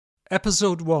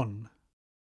Episode 1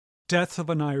 Death of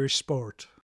an Irish Sport.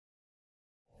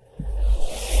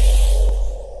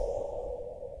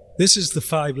 This is the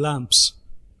Five Lamps,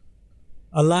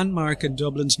 a landmark in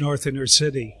Dublin's north inner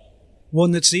city,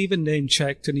 one that's even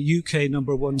name-checked in a UK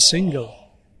 #1 single,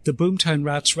 the Boomtown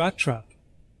Rats Rat Trap.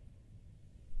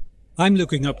 I'm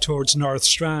looking up towards North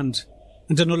Strand,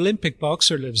 and an Olympic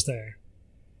boxer lives there.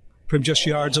 From just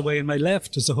yards away on my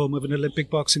left is the home of an Olympic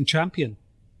boxing champion.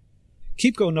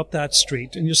 Keep going up that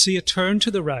street and you'll see a turn to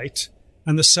the right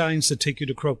and the signs that take you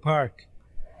to Croke Park.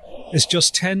 It's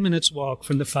just 10 minutes walk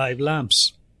from the Five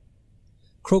Lamps.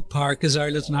 Croke Park is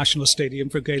Ireland's national stadium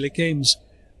for Gaelic games,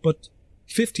 but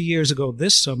 50 years ago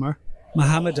this summer,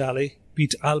 Muhammad Ali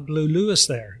beat Al Blue Lewis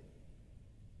there.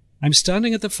 I'm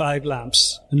standing at the Five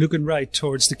Lamps and looking right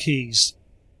towards the quays.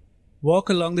 Walk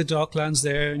along the docklands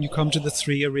there and you come to the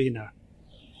Three Arena.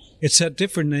 It's had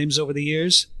different names over the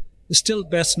years. Is still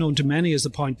best known to many as the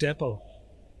Point Depot.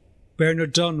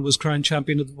 Bernard Dunn was crowned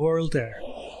champion of the world there.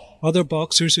 Other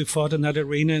boxers who fought in that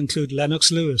arena include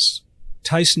Lennox Lewis,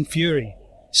 Tyson Fury,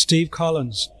 Steve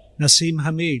Collins, Naseem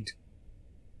Hameed.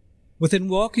 Within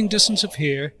walking distance of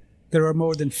here, there are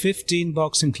more than 15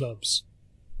 boxing clubs.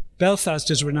 Belfast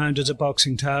is renowned as a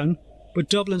boxing town, but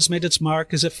Dublin's made its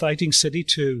mark as a fighting city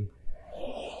too.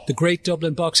 The great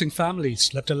Dublin boxing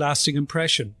families left a lasting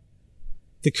impression.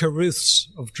 The Carruths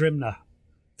of Drimnagh,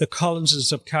 the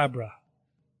Collinses of Cabra,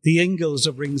 the Ingalls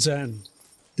of Ringsend,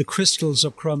 the Crystals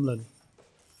of Crumlin.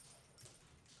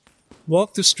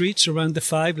 Walk the streets around the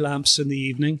Five Lamps in the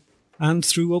evening, and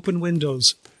through open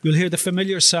windows you'll hear the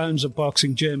familiar sounds of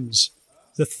boxing gyms,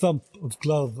 the thump of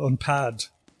glove on pad,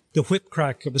 the whip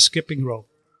crack of a skipping rope,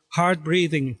 hard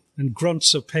breathing and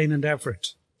grunts of pain and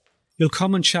effort. You'll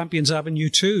come on Champions Avenue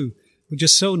too, which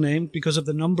is so named because of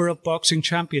the number of boxing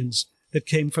champions that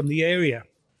came from the area.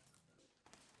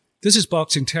 This is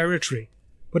boxing territory,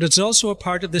 but it's also a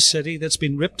part of the city that's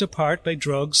been ripped apart by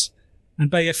drugs and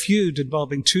by a feud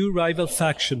involving two rival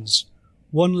factions,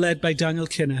 one led by Daniel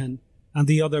Kinahan and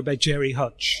the other by Jerry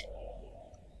Hutch.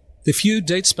 The feud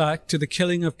dates back to the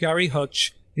killing of Gary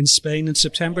Hutch in Spain in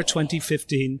September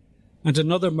 2015 and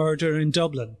another murder in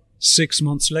Dublin 6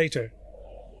 months later.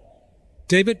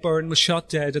 David Byrne was shot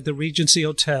dead at the Regency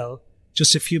Hotel,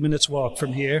 just a few minutes' walk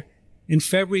from here, in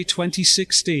February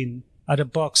 2016 at a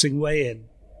boxing weigh-in.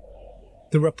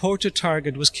 The reported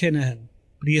target was Kinahan,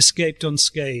 but he escaped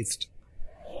unscathed.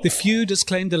 The feud has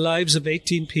claimed the lives of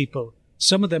 18 people.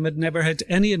 Some of them had never had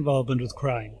any involvement with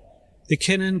crime. The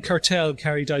Kinahan cartel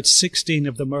carried out 16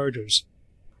 of the murders.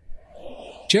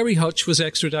 Jerry Hutch was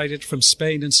extradited from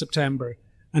Spain in September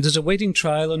and is awaiting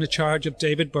trial on a charge of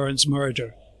David Byrne's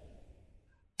murder.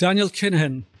 Daniel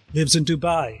Kinahan lives in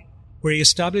Dubai, where he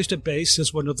established a base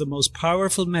as one of the most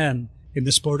powerful men in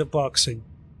the sport of boxing.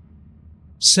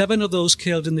 7 of those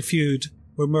killed in the feud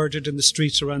were murdered in the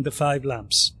streets around the Five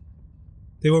Lamps.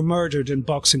 They were murdered in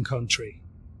boxing country.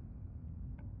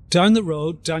 Down the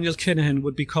road, Daniel Kinahan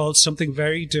would be called something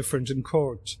very different in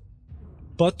court.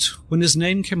 But when his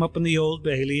name came up in the Old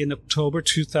Bailey in October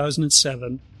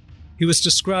 2007, he was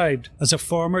described as a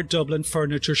former Dublin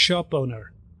furniture shop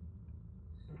owner.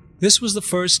 This was the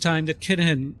first time that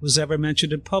Kinahan was ever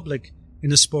mentioned in public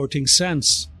in a sporting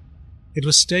sense. It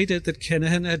was stated that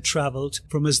Kinahan had travelled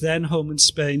from his then home in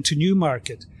Spain to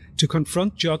Newmarket to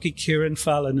confront jockey Kieran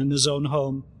Fallon in his own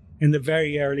home in the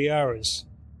very early hours.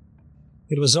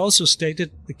 It was also stated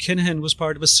that Kinahan was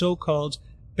part of a so-called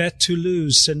bet to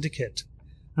lose syndicate,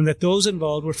 and that those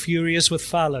involved were furious with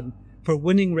Fallon for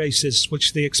winning races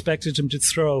which they expected him to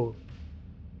throw.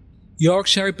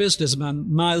 Yorkshire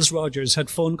businessman Miles Rogers had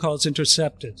phone calls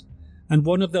intercepted, and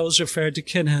one of those referred to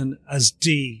Kinahan as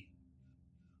D.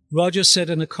 Rogers said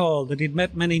in a call that he'd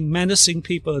met many menacing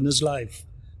people in his life,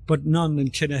 but none in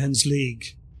Kinahan's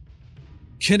league.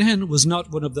 Kinahan was not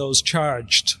one of those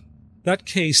charged. That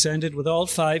case ended with all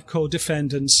 5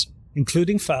 co-defendants,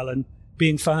 including Fallon,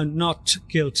 being found not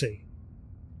guilty.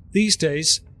 These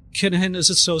days, Kinahan is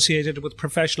associated with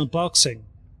professional boxing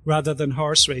rather than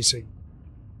horse racing.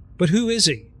 But who is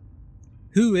he?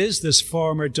 Who is this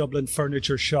former Dublin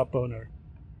furniture shop owner?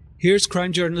 Here's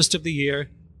Crime Journalist of the Year,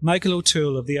 Michael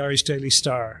O'Toole of the Irish Daily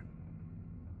Star.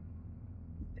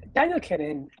 Daniel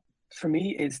Kinahan, for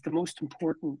me, is the most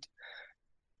important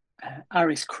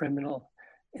Irish criminal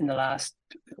in the last,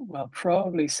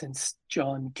 probably since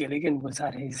John Gilligan was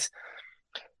at his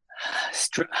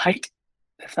height,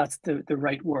 if that's the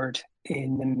right word,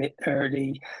 in the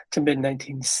early to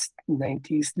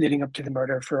mid-1990s, leading up to the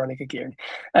murder of Veronica Guerin.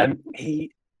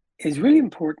 He is really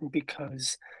important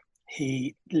because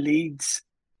he leads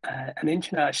an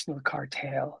international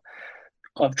cartel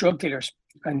of drug dealers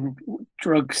and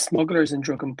drug smugglers and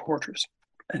drug importers.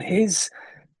 And his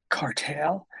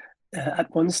cartel,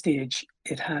 at one stage,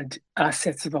 it had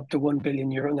assets of up to €1 billion.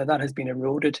 Now, that has been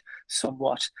eroded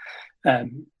somewhat.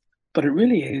 But it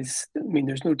really is, I mean,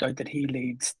 there's no doubt that he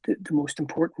leads the most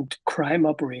important crime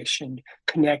operation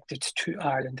connected to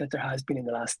Ireland that there has been in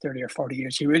the last 30 or 40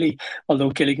 years. He really,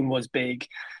 although Gilligan was big,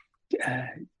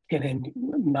 Kinahan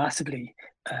massively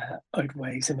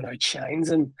outweighs him and outshines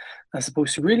him, I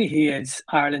suppose. So really, he is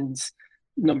Ireland's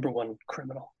number one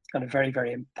criminal and a very,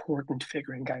 very important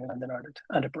figure in gangland in Ireland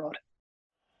and abroad.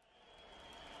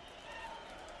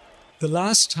 The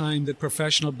last time that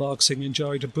professional boxing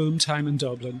enjoyed a boom time in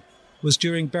Dublin was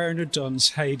during Bernard Dunn's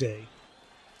heyday.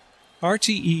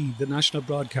 RTE, the national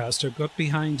broadcaster, got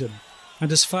behind him,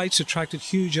 and his fights attracted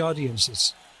huge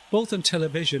audiences, both on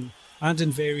television and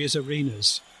in various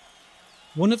arenas.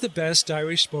 One of the best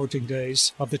Irish sporting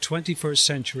days of the 21st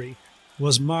century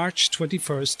was March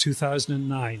 21st,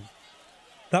 2009.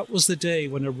 That was the day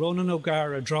when a Ronan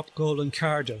O'Gara drop goal in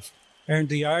Cardiff earned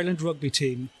the Ireland rugby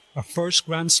team a first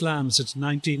Grand Slam since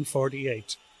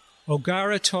 1948.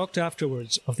 O'Gara talked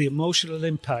afterwards of the emotional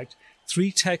impact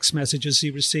 3 text messages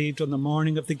he received on the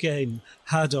morning of the game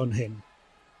had on him.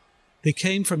 They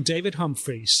came from David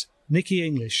Humphreys, Nicky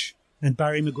English and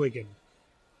Barry McGuigan,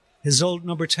 his old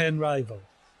number 10 rival,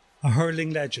 a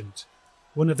hurling legend,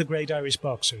 one of the great Irish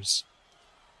boxers.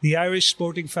 The Irish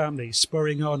sporting family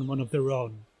spurring on one of their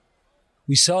own.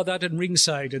 We saw that in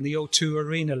ringside in the O2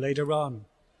 Arena later on,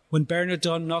 when Bernard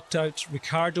Dunn knocked out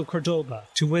Ricardo Cordoba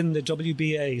to win the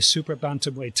WBA Super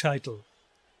Bantamweight title.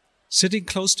 Sitting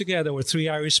close together were 3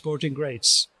 Irish sporting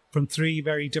greats from 3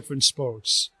 very different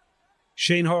sports.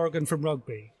 Shane Horgan from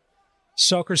rugby,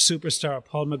 soccer superstar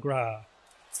Paul McGrath,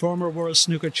 former world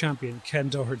snooker champion Ken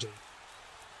Doherty.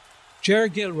 Ger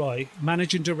Gilroy,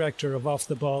 managing director of Off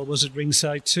the Ball, was at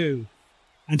ringside too,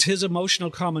 and his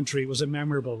emotional commentary was a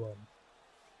memorable one.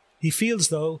 He feels,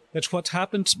 though, that what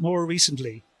happened more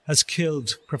recently has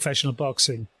killed professional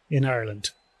boxing in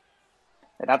Ireland.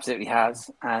 It absolutely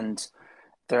has, and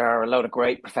there are a load of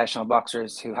great professional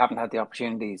boxers who haven't had the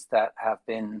opportunities that have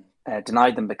been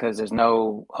denied them because there's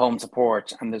no home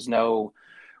support and there's no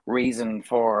reason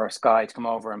for Sky to come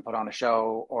over and put on a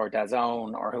show, or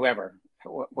DAZN or whoever,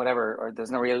 whatever, or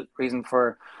there's no real reason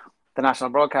for the national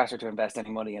broadcaster to invest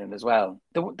any money in it as well.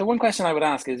 The one question I would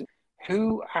ask is,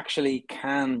 who actually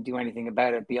can do anything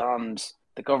about it beyond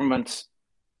the government,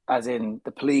 as in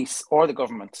the police or the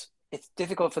government? It's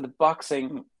difficult for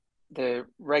the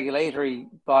regulatory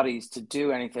bodies to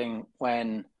do anything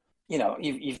when, you know,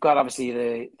 you've got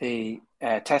obviously the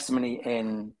testimony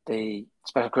in the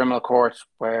Special Criminal Court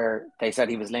where they said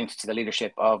he was linked to the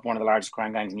leadership of one of the largest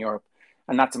crime gangs in Europe.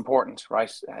 And that's important,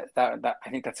 right? That I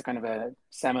think that's a kind of a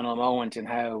seminal moment in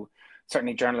how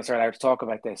certainly journalists are allowed to talk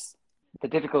about this. The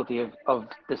difficulty of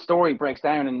the story breaks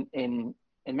down in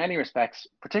many respects,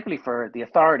 particularly for the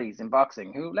authorities in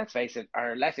boxing, who, let's face it,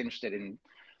 are less interested in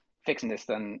fixing this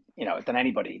than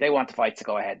anybody. They want the fights to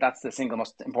go ahead. That's the single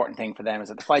most important thing for them, is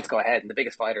that the fights go ahead and the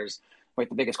biggest fighters with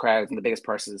the biggest crowds and the biggest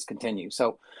purses continue.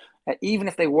 So even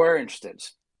if they were interested,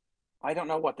 I don't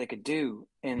know what they could do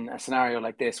in a scenario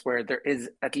like this where there is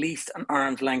at least an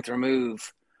arm's length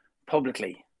remove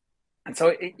publicly. And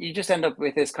so you just end up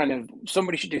with this kind of,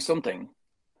 somebody should do something,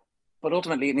 but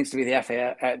ultimately it needs to be the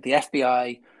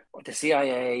FBI or the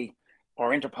CIA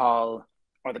or Interpol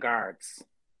or the guards.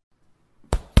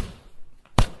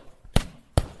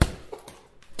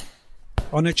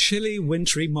 On a chilly,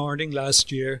 wintry morning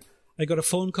last year, I got a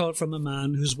phone call from a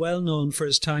man who's well known for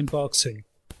his time boxing,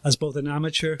 as both an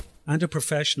amateur and a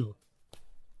professional.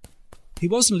 He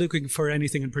wasn't looking for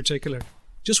anything in particular,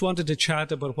 just wanted to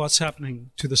chat about what's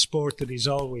happening to the sport that he's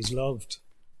always loved.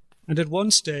 And at one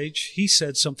stage, he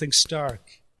said something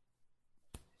stark.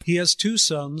 He has 2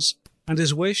 sons, and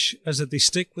his wish is that they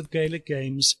stick with Gaelic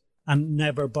games and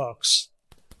never box.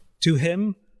 To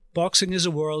him, boxing as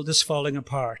a world is falling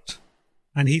apart,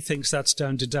 and he thinks that's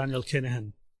down to Daniel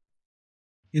Kinahan.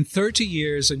 In 30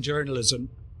 years in journalism,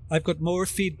 I've got more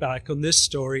feedback on this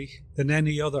story than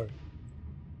any other.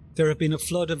 There have been a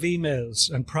flood of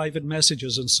emails and private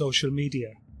messages on social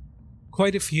media.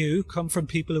 Quite a few come from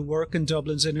people who work in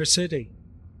Dublin's inner city,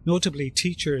 notably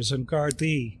teachers and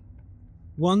Gardaí.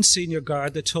 One senior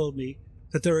guard that told me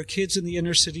that there are kids in the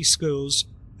inner city schools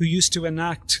who used to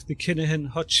enact the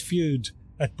Kinahan-Hutch feud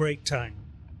at break time.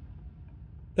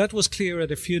 That was clear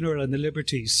at a funeral in the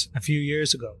Liberties a few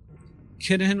years ago.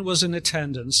 Kinahan was in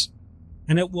attendance,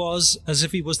 and it was as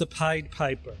if he was the Pied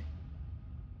Piper.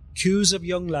 Queues of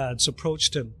young lads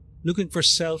approached him, looking for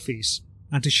selfies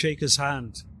and to shake his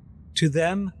hand. To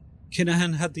them,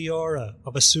 Kinahan had the aura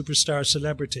of a superstar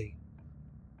celebrity.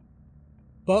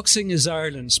 Boxing is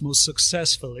Ireland's most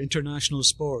successful international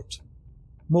sport.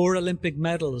 More Olympic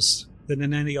medals than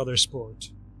in any other sport.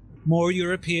 More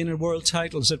European and world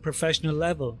titles at professional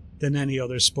level than any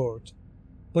other sport.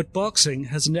 But boxing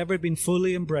has never been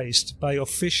fully embraced by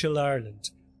official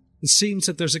Ireland. It seems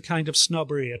that there's a kind of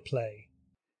snobbery at play.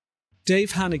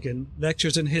 Dave Hannigan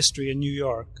lectures in history in New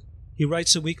York. He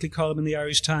writes a weekly column in the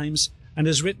Irish Times and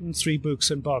has written 3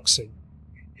 books on boxing.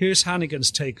 Here's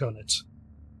Hannigan's take on it.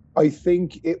 I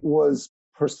think it was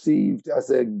perceived as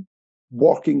a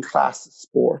working class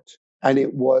sport, and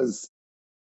it was,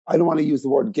 I don't want to use the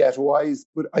word ghettoized,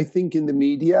 but I think in the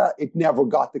media it never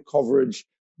got the coverage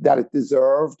that it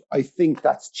deserved. I think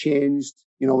that's changed,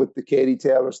 with the KHK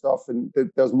Taylor stuff, and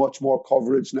there's much more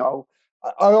coverage now.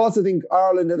 I also think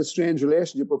Ireland had a strange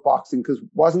relationship with boxing, because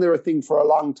wasn't there a thing for a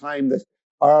long time that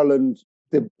Ireland,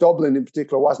 Dublin in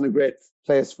particular, wasn't a great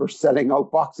place for selling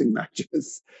out boxing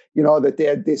matches,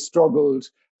 that they struggled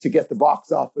to get the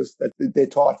box office that they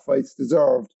thought fights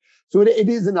deserved. So it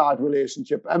is an odd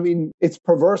relationship. I mean, it's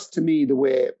perverse to me the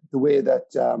way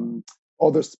that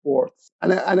other sports,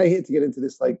 and I hate to get into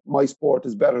this, like my sport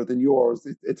is better than yours.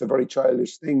 It's a very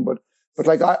childish thing, but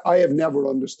like I have never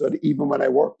understood, even when I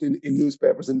worked in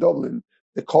newspapers in Dublin,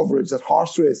 the coverage that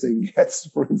horse racing gets,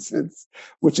 for instance,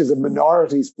 which is a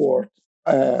minority sport,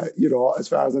 as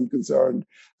far as I'm concerned,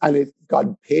 and it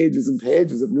got pages and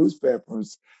pages of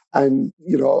newspapers, and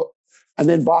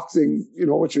then boxing,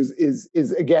 which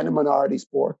is again a minority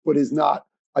sport, but is not,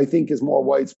 I think, is more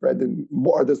widespread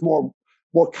there's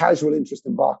more casual interest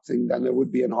in boxing than there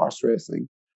would be in horse racing,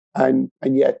 and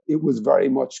yet it was very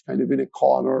much kind of in a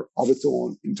corner of its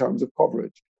own in terms of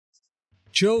coverage.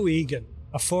 Joe Egan,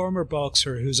 a former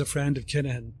boxer who's a friend of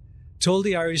Kinahan, told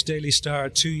the Irish Daily Star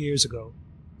 2 years ago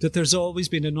that there's always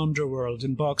been an underworld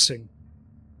in boxing.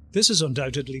 This is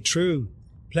undoubtedly true.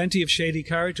 Plenty of shady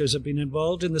characters have been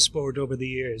involved in the sport over the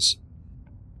years.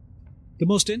 The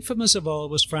most infamous of all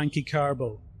was Frankie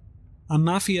Carbo, a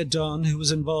mafia don who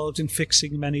was involved in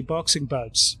fixing many boxing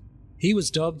bouts. He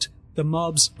was dubbed the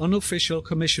mob's unofficial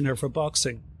commissioner for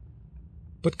boxing.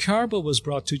 But Carbo was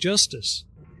brought to justice.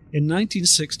 In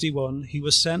 1961, he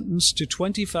was sentenced to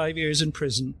 25 years in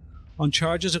prison on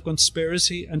charges of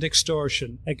conspiracy and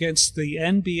extortion against the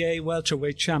NBA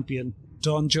welterweight champion,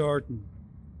 Don Jordan.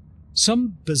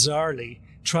 Some, bizarrely,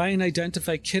 try and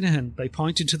identify Kinahan by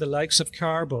pointing to the likes of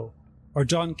Carbo or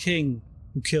Don King,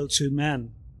 who killed 2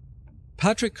 men.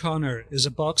 Patrick Connor is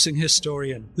a boxing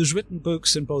historian who's written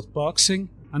books in both boxing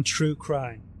and true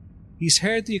crime. He's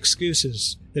heard the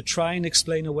excuses that try and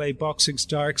explain away boxing's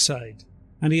dark side,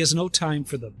 and he has no time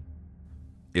for them.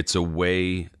 It's a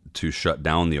way to shut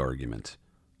down the argument.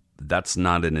 That's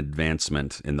not an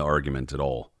advancement in the argument at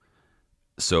all.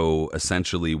 So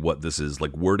essentially what this is,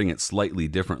 like wording it slightly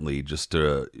differently just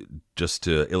to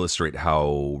illustrate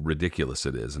how ridiculous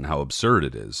it is and how absurd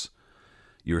it is,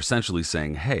 you're essentially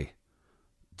saying, hey,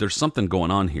 there's something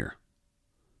going on here.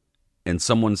 And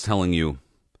someone's telling you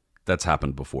that's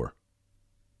happened before.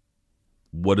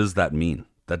 What does that mean?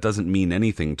 That doesn't mean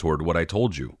anything toward what I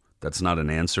told you. That's not an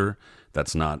answer.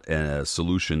 That's not a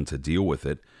solution to deal with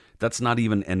it. That's not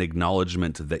even an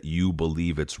acknowledgement that you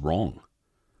believe it's wrong.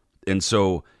 And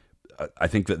so I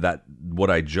think that what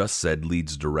I just said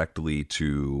leads directly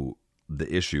to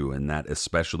the issue, and that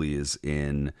especially is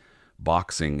in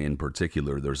boxing in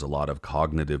particular. There's a lot of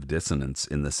cognitive dissonance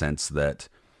in the sense that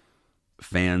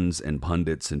fans and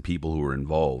pundits and people who are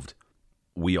involved,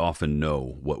 we often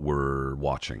know what we're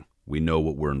watching. We know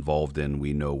what we're involved in.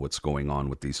 We know what's going on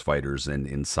with these fighters and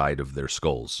inside of their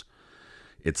skulls.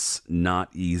 It's not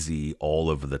easy all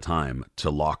of the time to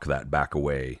lock that back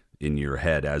away in your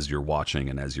head as you're watching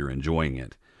and as you're enjoying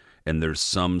it. And there's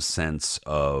some sense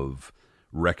of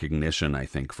recognition, I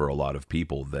think, for a lot of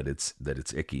people that it's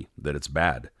icky, that it's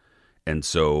bad. And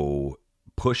so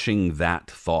pushing that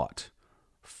thought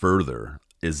further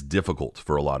is difficult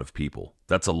for a lot of people.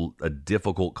 That's a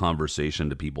difficult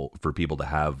conversation for people to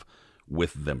have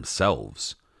with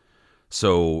themselves.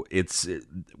 So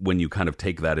when you kind of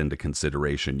take that into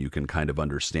consideration, you can kind of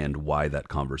understand why that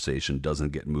conversation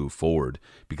doesn't get moved forward,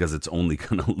 because it's only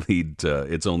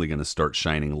going to start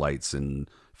shining lights in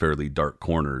fairly dark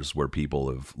corners where people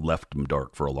have left them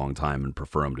dark for a long time and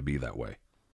prefer them to be that way.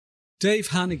 Dave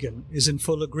Hannigan is in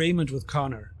full agreement with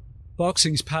Connor.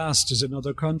 Boxing's past is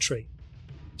another country.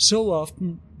 So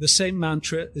often, the same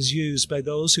mantra is used by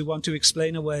those who want to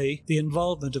explain away the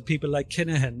involvement of people like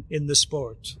Kinahan in the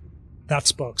sport.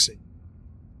 That's boxing.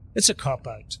 It's a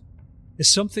cop-out.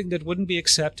 It's something that wouldn't be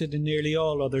accepted in nearly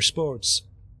all other sports.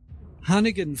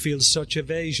 Hannigan feels such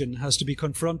evasion has to be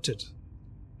confronted.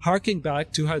 Harking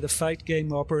back to how the fight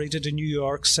game operated in New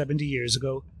York 70 years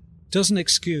ago doesn't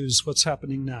excuse what's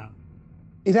happening now.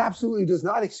 It absolutely does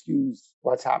not excuse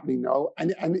what's happening now,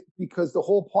 and because the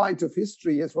whole point of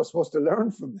history is we're supposed to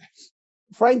learn from this.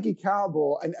 Frankie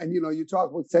Carbo, and you know, you talk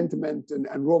about sentiment and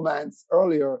romance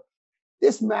earlier,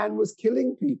 this man was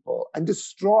killing people and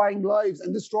destroying lives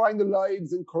and destroying the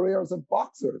lives and careers of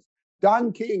boxers.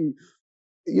 Don King,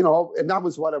 you know, and that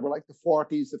was whatever, like the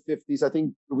 40s, the 50s. I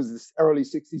think it was the early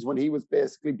 60s when he was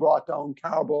basically brought down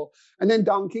Carbo. And then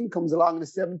Don King comes along in the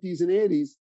 70s and 80s,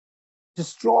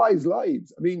 destroys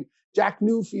lives. I mean, Jack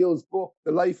Newfield's book,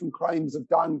 The Life and Crimes of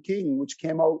Don King, which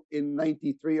came out in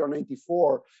 93 or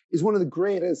 94, is one of the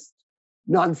greatest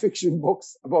nonfiction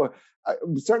books about,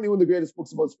 certainly one of the greatest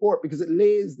books about sport, because it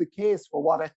lays the case for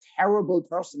what a terrible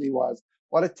person he was,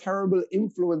 what a terrible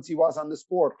influence he was on the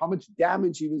sport, how much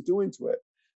damage he was doing to it.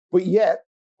 But yet,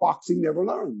 boxing never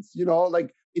learns. You know,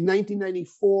 like in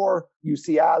 1994, you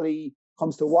see Ali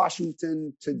comes to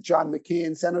Washington to John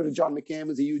McCain. Senator John McCain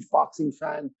was a huge boxing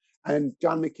fan, and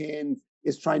John McCain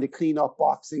is trying to clean up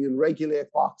boxing and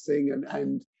regulate boxing,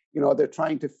 and you know, they're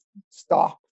trying to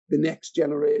stop the next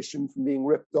generation from being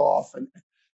ripped off.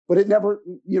 But it never,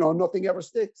 you know, nothing ever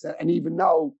sticks. And even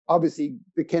now, obviously,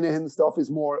 the Kinahan stuff is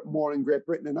more in Great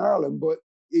Britain and Ireland, but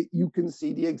you can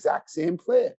see the exact same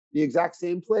play. The exact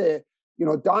same play. You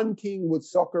know, Don King would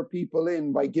sucker people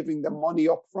in by giving them money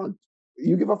up front.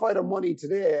 You give a fighter money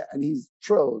today and he's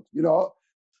thrilled. You know,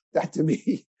 that to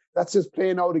me, that's just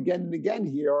playing out again and again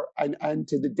here, and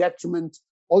to the detriment.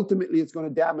 Ultimately, it's going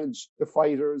to damage the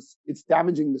fighters. It's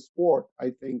damaging the sport,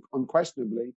 I think,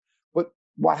 unquestionably. But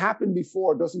what happened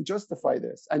before doesn't justify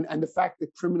this. And the fact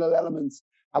that criminal elements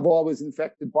have always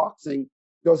infected boxing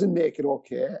doesn't make it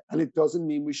okay. And it doesn't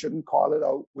mean we shouldn't call it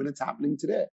out when it's happening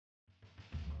today.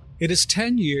 It is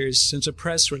 10 years since a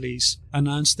press release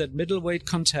announced that middleweight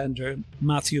contender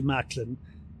Matthew Macklin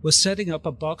was setting up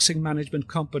a boxing management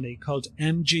company called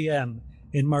MGM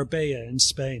in Marbella in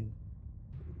Spain.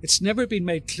 It's never been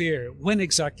made clear when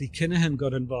exactly Kinahan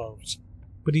got involved,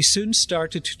 but he soon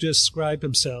started to describe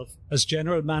himself as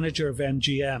general manager of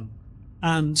MGM,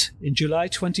 and in July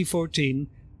 2014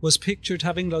 was pictured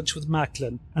having lunch with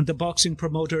Macklin and the boxing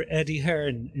promoter Eddie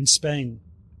Hearn in Spain.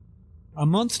 A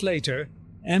month later,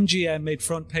 MGM made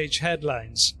front-page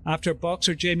headlines after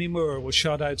boxer Jamie Moore was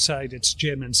shot outside its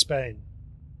gym in Spain.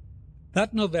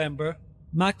 That November,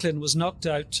 Macklin was knocked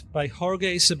out by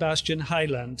Jorge Sebastian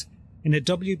Highland in a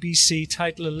WBC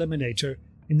title eliminator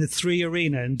in the 3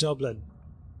 Arena in Dublin.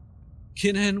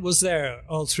 Kinahan was there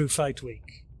all through fight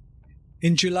week.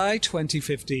 In July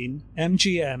 2015,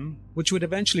 MGM, which would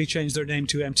eventually change their name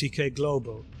to MTK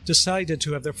Global, decided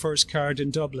to have their first card in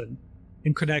Dublin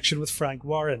in connection with Frank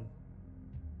Warren.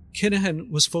 Kinahan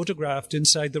was photographed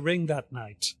inside the ring that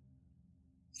night.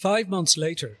 5 months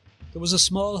later, there was a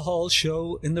small hall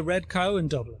show in the Red Cow in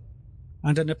Dublin,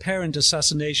 and an apparent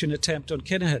assassination attempt on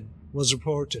Kinahan was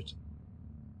reported.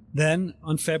 Then,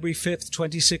 on February 5th,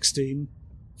 2016,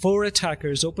 4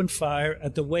 attackers opened fire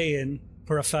at the weigh-in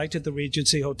for a fight at the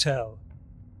Regency Hotel.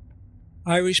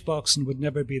 Irish boxing would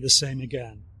never be the same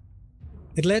again.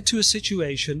 It led to a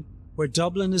situation where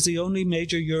Dublin is the only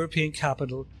major European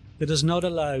capital that is not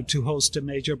allowed to host a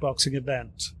major boxing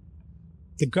event.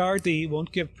 The Gardaí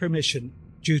won't give permission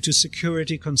due to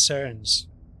security concerns.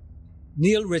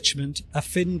 Neil Richmond, a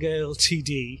Fine Gael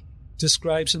TD,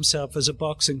 describes himself as a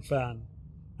boxing fan,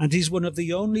 and he's one of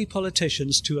the only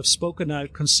politicians to have spoken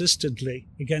out consistently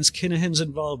against Kinahan's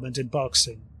involvement in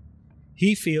boxing.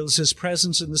 He feels his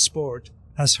presence in the sport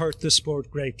has hurt the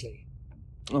sport greatly.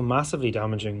 Oh, massively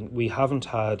damaging. We haven't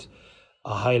had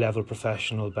a high-level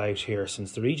professional bout here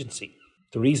since the Regency.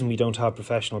 The reason we don't have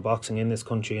professional boxing in this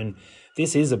country, and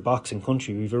this is a boxing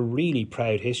country, we've a really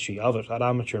proud history of it at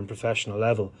amateur and professional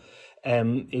level,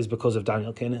 is because of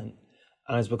Daniel Kinahan.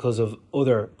 And it's because of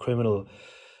other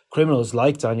criminals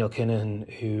like Daniel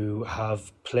Kinahan who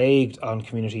have plagued on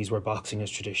communities where boxing is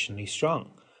traditionally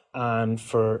strong. And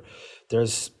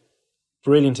there's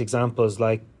brilliant examples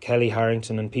like Kelly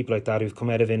Harrington and people like that who've come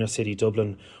out of inner city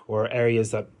Dublin or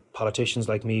areas that politicians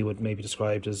like me would maybe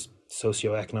describe as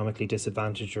socioeconomically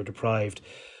disadvantaged or deprived.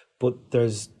 But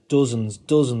there's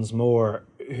dozens more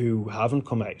who haven't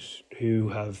come out, who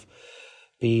have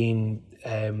been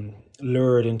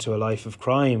lured into a life of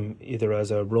crime, either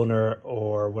as a runner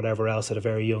or whatever else at a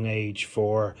very young age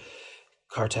for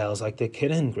cartels like the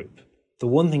Kinahan group. The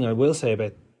one thing I will say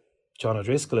about John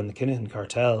O'Driscoll and the Kinahan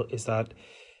cartel is that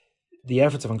the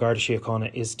efforts of An Garda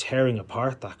Síochána is tearing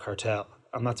apart that cartel.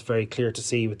 And that's very clear to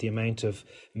see with the amount of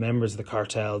members of the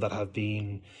cartel that have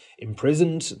been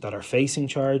imprisoned, that are facing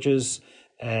charges.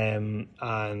 And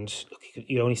look,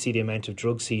 you only see the amount of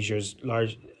drug seizures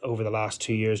large over the last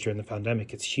 2 years during the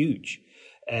pandemic. It's huge.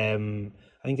 I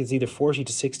think it's either 40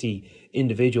 to 60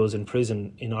 individuals in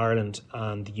prison in Ireland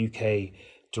and the UK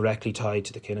directly tied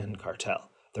to the Kinahan cartel.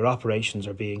 Their operations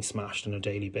are being smashed on a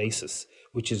daily basis,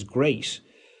 which is great,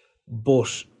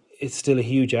 but it's still a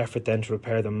huge effort then to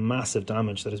repair the massive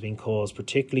damage that has been caused,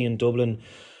 particularly in Dublin.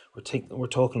 We're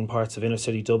talking parts of inner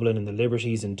city Dublin and the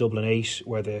Liberties in Dublin 8,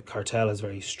 where the cartel is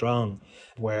very strong,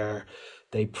 where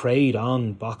they preyed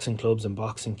on boxing clubs and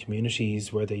boxing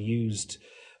communities, where they used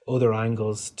other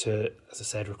angles to, as I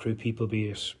said, recruit people, be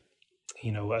it,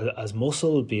 as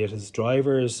muscle, be it as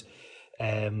drivers,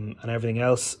 and everything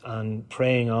else, and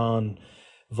preying on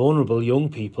vulnerable young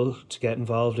people to get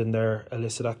involved in their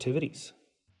illicit activities.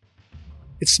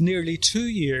 It's nearly 2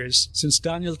 years since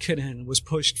Daniel Kinahan was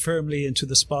pushed firmly into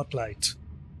the spotlight.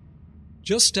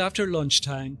 Just after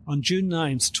lunchtime on June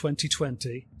 9th,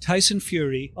 2020, Tyson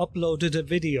Fury uploaded a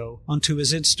video onto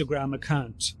his Instagram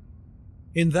account.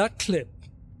 In that clip,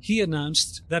 he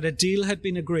announced that a deal had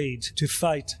been agreed to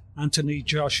fight Anthony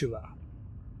Joshua.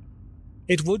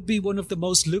 It would be one of the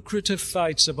most lucrative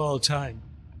fights of all time.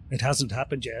 It hasn't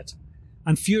happened yet,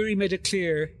 and Fury made it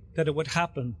clear that it would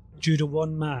happen due to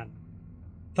one man.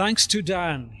 Thanks to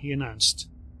Dan, he announced.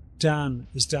 Dan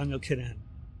is Daniel Kinahan.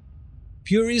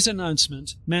 Fury's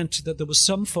announcement meant that there was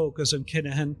some focus on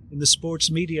Kinahan in the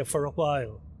sports media for a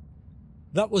while.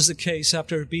 That was the case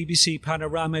after a BBC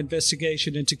Panorama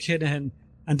investigation into Kinahan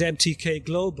and MTK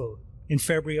Global in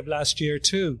February of last year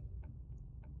too.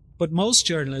 But most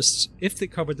journalists, if they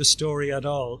covered the story at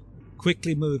all,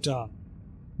 quickly moved on.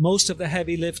 Most of the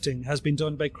heavy lifting has been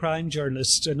done by crime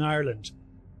journalists in Ireland,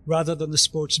 rather than the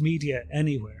sports media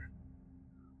anywhere.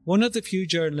 One of the few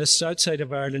journalists outside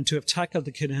of Ireland to have tackled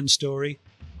the Kinahan story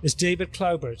is David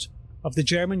Klaubert of the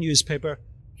German newspaper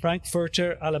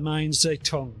Frankfurter Allgemeine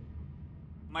Zeitung.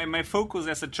 My focus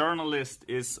as a journalist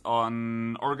is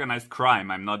on organized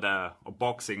crime. I'm not a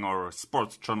boxing or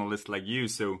sports journalist like you,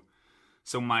 so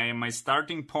my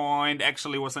starting point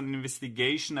actually was an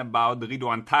investigation about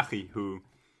Ridwan Taghi, who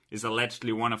is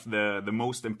allegedly one of the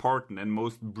most important and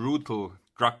most brutal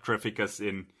drug traffickers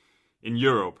in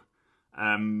Europe.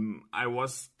 I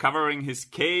was covering his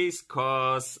case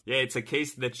because, it's a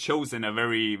case that shows in a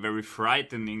very, very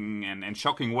frightening and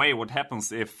shocking way what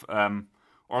happens if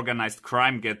organized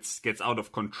crime gets out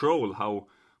of control,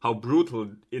 how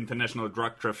brutal international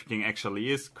drug trafficking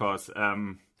actually is, because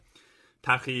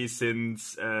Taghi,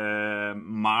 since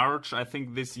March, I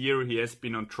think this year, he has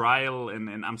been on trial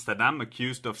in Amsterdam,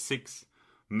 accused of 6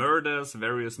 murders,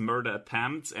 various murder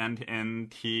attempts,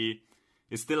 and he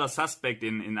is still a suspect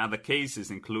in other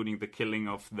cases, including the killing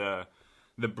of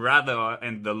the brother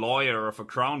and the lawyer of a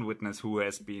crown witness who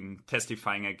has been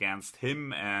testifying against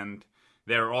him. And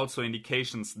there are also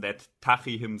indications that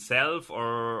Taghi himself,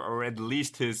 or at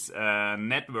least his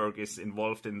network, is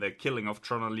involved in the killing of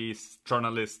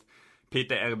journalist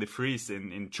Peter R. de Vries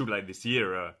in July this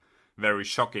year, a very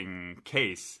shocking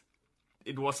case.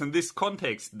 It was in this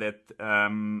context that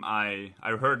I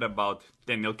heard about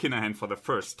Daniel Kinahan for the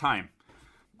first time.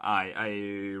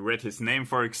 I read his name,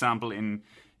 for example,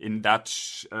 in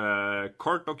Dutch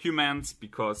court documents,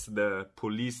 because the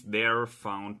police there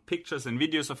found pictures and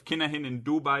videos of Kinahan in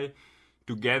Dubai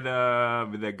together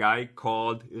with a guy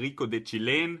called Rico de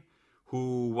Chilen,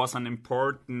 who was an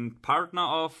important partner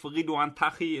of Ridwan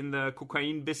Taghi in the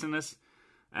cocaine business.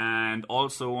 And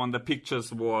also on the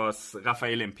pictures was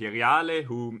Raffaele Imperiale,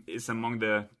 who is among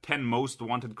the 10 most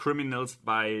wanted criminals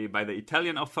by the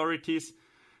Italian authorities,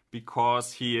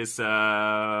 because he is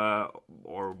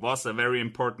or was a very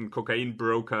important cocaine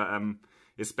broker,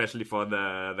 especially for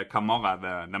the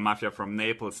Camorra, the mafia from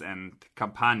Naples and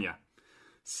Campania.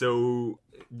 So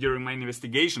during my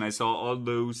investigation, I saw all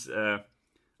those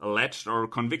alleged or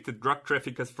convicted drug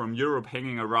traffickers from Europe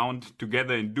hanging around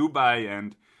together in Dubai,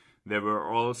 and there were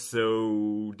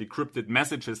also decrypted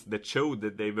messages that showed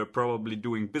that they were probably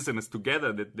doing business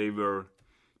together, that they were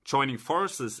joining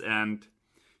forces. And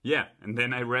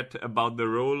then I read about the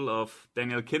role of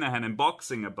Daniel Kinahan in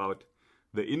boxing, about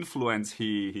the influence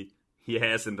he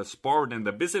has in the sport and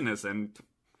the business, and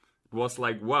it was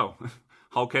like, wow,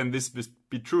 how can this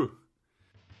be true?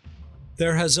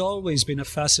 There has always been a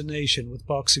fascination with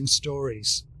boxing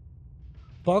stories.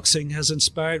 Boxing has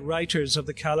inspired writers of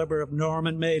the caliber of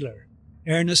Norman Mailer,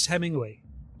 Ernest Hemingway,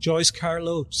 Joyce Carol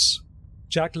Oates,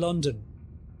 Jack London,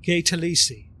 Gay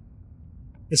Talese.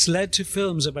 It's led to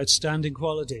films of outstanding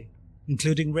quality,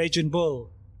 including Raging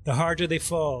Bull, The Harder They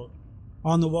Fall,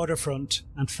 On the Waterfront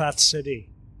and Fat City.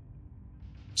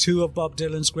 Two of Bob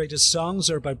Dylan's greatest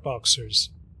songs are about boxers,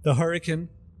 The Hurricane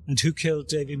and Who Killed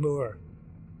Davy Moore.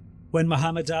 When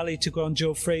Muhammad Ali took on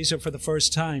Joe Frazier for the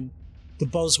first time, the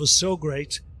buzz was so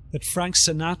great that Frank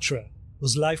Sinatra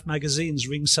was Life magazine's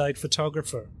ringside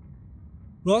photographer.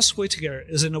 Ross Whittaker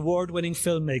is an award-winning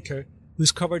filmmaker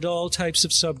who's covered all types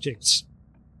of subjects,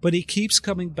 but he keeps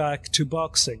coming back to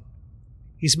boxing.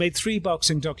 He's made 3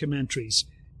 boxing documentaries,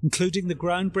 including the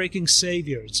groundbreaking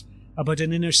Saviours about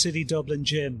an inner-city Dublin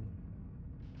gym.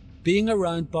 Being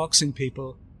around boxing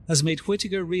people has made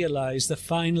Whittaker realise the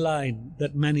fine line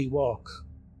that many walk.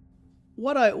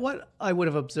 What I would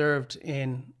have observed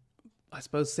in, I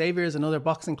suppose, Saviours and other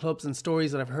boxing clubs and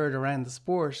stories that I've heard around the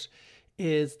sport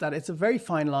is that it's a very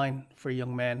fine line for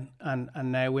young men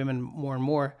and now women more and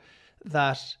more,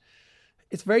 that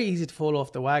it's very easy to fall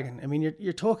off the wagon. I mean,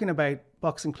 you're talking about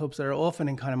boxing clubs that are often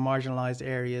in kind of marginalised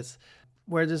areas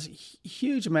where there's a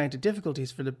huge amount of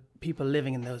difficulties for the people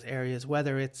living in those areas,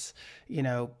 whether it's,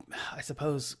 I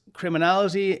suppose,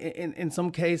 criminality in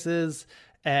some cases,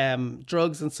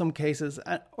 drugs in some cases,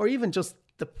 or even just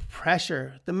the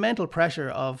pressure, the mental pressure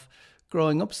of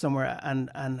growing up somewhere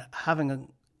and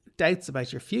having doubts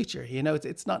about your future.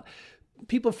 It's not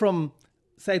people from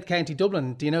South County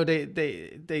Dublin,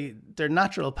 their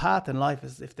natural path in life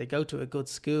is if they go to a good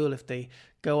school, if they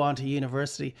go on to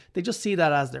university, they just see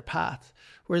that as their path.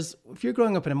 Whereas if you're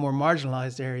growing up in a more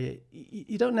marginalised area,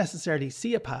 you don't necessarily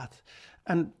see a path.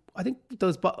 And I think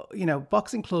those,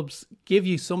 boxing clubs give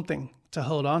you something to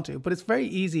hold on to, but it's very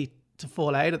easy to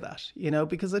fall out of that,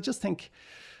 because I just think,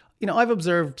 I've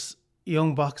observed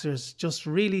young boxers just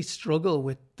really struggle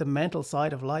with the mental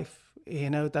side of life,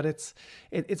 that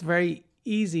it's very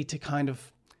easy to kind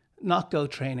of not go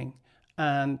training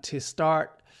and to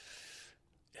start,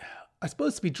 I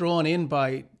suppose, to be drawn in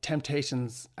by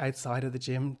temptations outside of the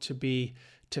gym,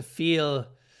 to feel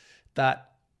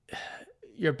that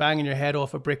you're banging your head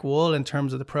off a brick wall in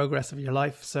terms of the progress of your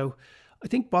life. So I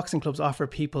think boxing clubs offer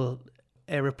people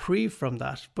a reprieve from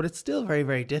that, but it's still very,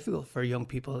 very difficult for young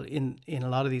people in a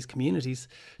lot of these communities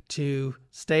to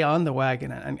stay on the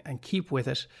wagon and keep with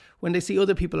it when they see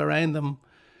other people around them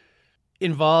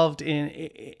involved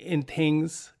in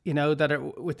things, that are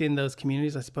within those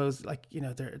communities. I suppose,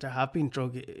 there have been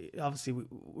obviously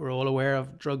we're all aware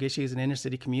of drug issues in inner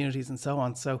city communities and so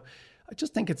on. So I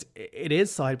just think it is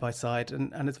side by side,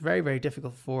 and it's very, very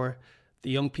difficult for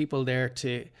the young people there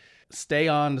to stay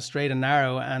on the straight and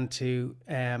narrow and to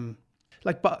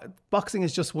boxing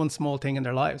is just one small thing in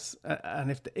their lives,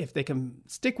 and if they can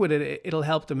stick with it, it'll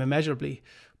help them immeasurably.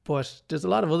 But there's a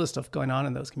lot of other stuff going on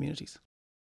in those communities.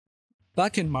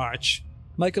 Back in March,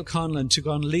 Michael Conlan took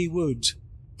on Lee Wood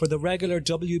for the regular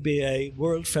WBA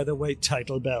World Featherweight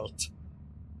title belt.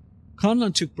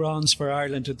 Conlan took bronze for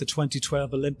Ireland at the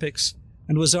 2012 Olympics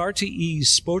and was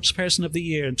RTE's Sportsperson of the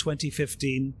Year in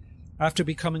 2015 after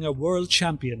becoming a world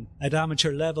champion at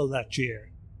amateur level that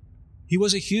year. He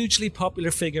was a hugely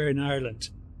popular figure in Ireland,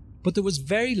 but there was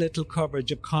very little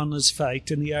coverage of Conlan's fight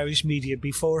in the Irish media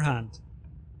beforehand.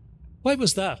 Why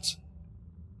was that?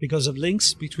 Because of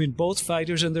links between both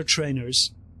fighters and their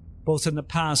trainers, both in the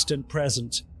past and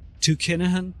present, to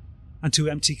Kinahan and to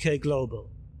MTK Global.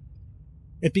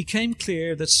 It became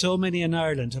clear that so many in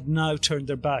Ireland have now turned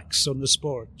their backs on the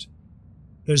sport.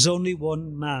 There's only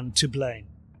one man to blame.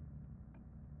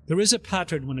 There is a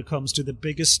pattern when it comes to the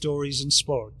biggest stories in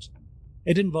sport.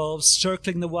 It involves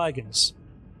circling the wagons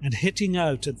and hitting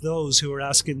out at those who are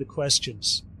asking the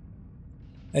questions.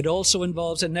 It also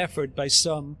involves an effort by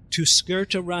some to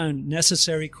skirt around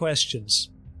necessary questions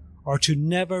or to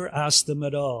never ask them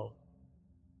at all.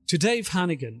 To Dave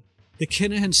Hannigan, the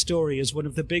Kinahan story is one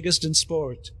of the biggest in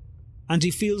sport, and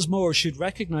he feels more should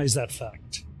recognise that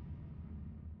fact.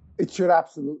 It should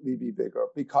absolutely be bigger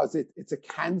because it's a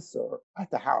cancer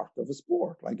at the heart of a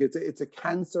sport. It's a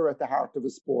cancer at the heart of a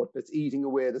sport that's eating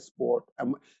away the sport.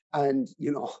 And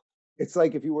it's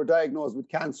like if you were diagnosed with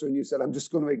cancer and you said, I'm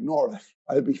just going to ignore it.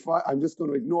 I'll be fine. I'm just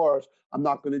going to ignore it. I'm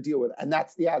not going to deal with it. And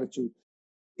that's the attitude.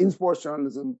 In sports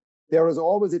journalism, there is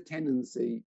always a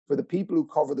tendency for the people who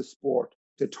cover the sport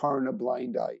to turn a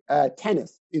blind eye.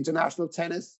 Tennis, international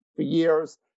tennis, for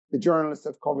years, the journalists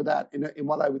have covered that in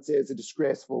what I would say is a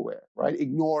disgraceful way, right?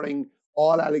 Ignoring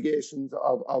all allegations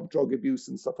of drug abuse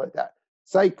and stuff like that.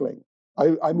 Cycling.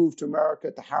 I moved to America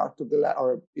at the heart of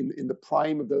in the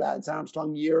prime of the Lance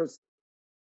Armstrong years.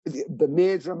 The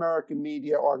major American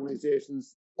media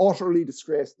organizations utterly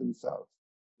disgraced themselves.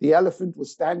 The elephant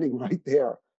was standing right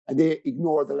there, and they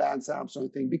ignored the Lance Armstrong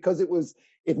thing because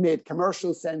it made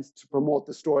commercial sense to promote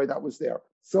the story that was there.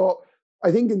 So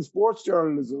I think in sports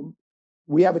journalism,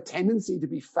 we have a tendency to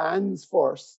be fans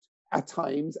first at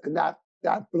times, and that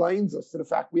blinds us to the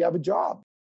fact we have a job.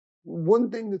 One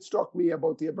thing that struck me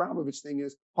about the Abramovich thing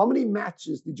is, how many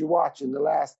matches did you watch in the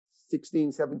last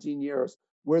 16, 17 years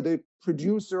where the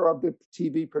producer of the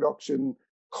TV production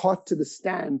cut to the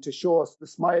stand to show us the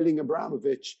smiling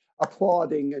Abramovich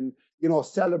applauding and, you know,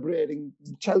 celebrating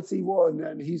Chelsea won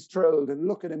and he's thrilled and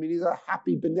look at him and he's a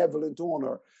happy, benevolent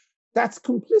owner. That's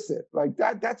complicit. Like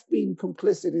that's been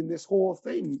complicit in this whole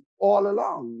thing all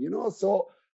along, you know? So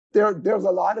there's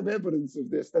a lot of evidence of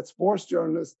this, that sports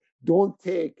journalists don't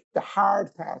take the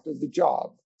hard part of the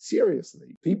job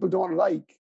seriously. People don't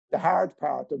like the hard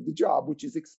part of the job, which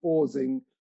is exposing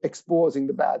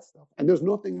the bad stuff. And there's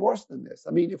nothing worse than this.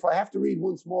 I mean, if I have to read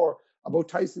once more about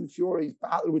Tyson Fury's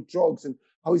battle with drugs and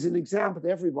how he's an example to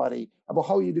everybody about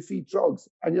how you defeat drugs,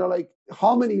 and you're like,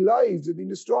 how many lives have been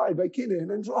destroyed by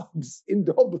Kinahan and drugs in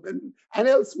Dublin and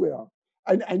elsewhere?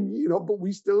 And you know, but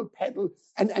we still peddle,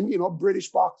 and you know,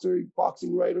 British boxing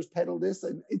writers peddle this,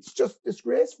 and it's just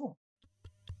disgraceful.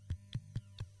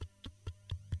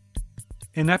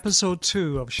 In episode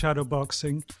 2 of Shadow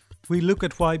Boxing, we look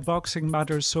at why boxing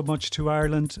matters so much to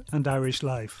Ireland and Irish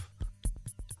life.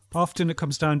 Often it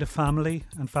comes down to family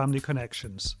and family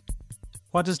connections.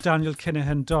 What has Daniel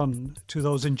Kinahan done to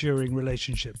those enduring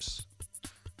relationships?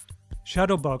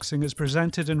 Shadow Boxing is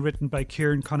presented and written by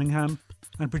Kieran Cunningham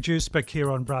and produced by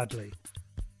Kieran Bradley.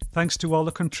 Thanks to all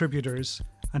the contributors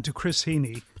and to Chris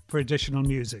Heaney for additional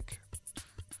music.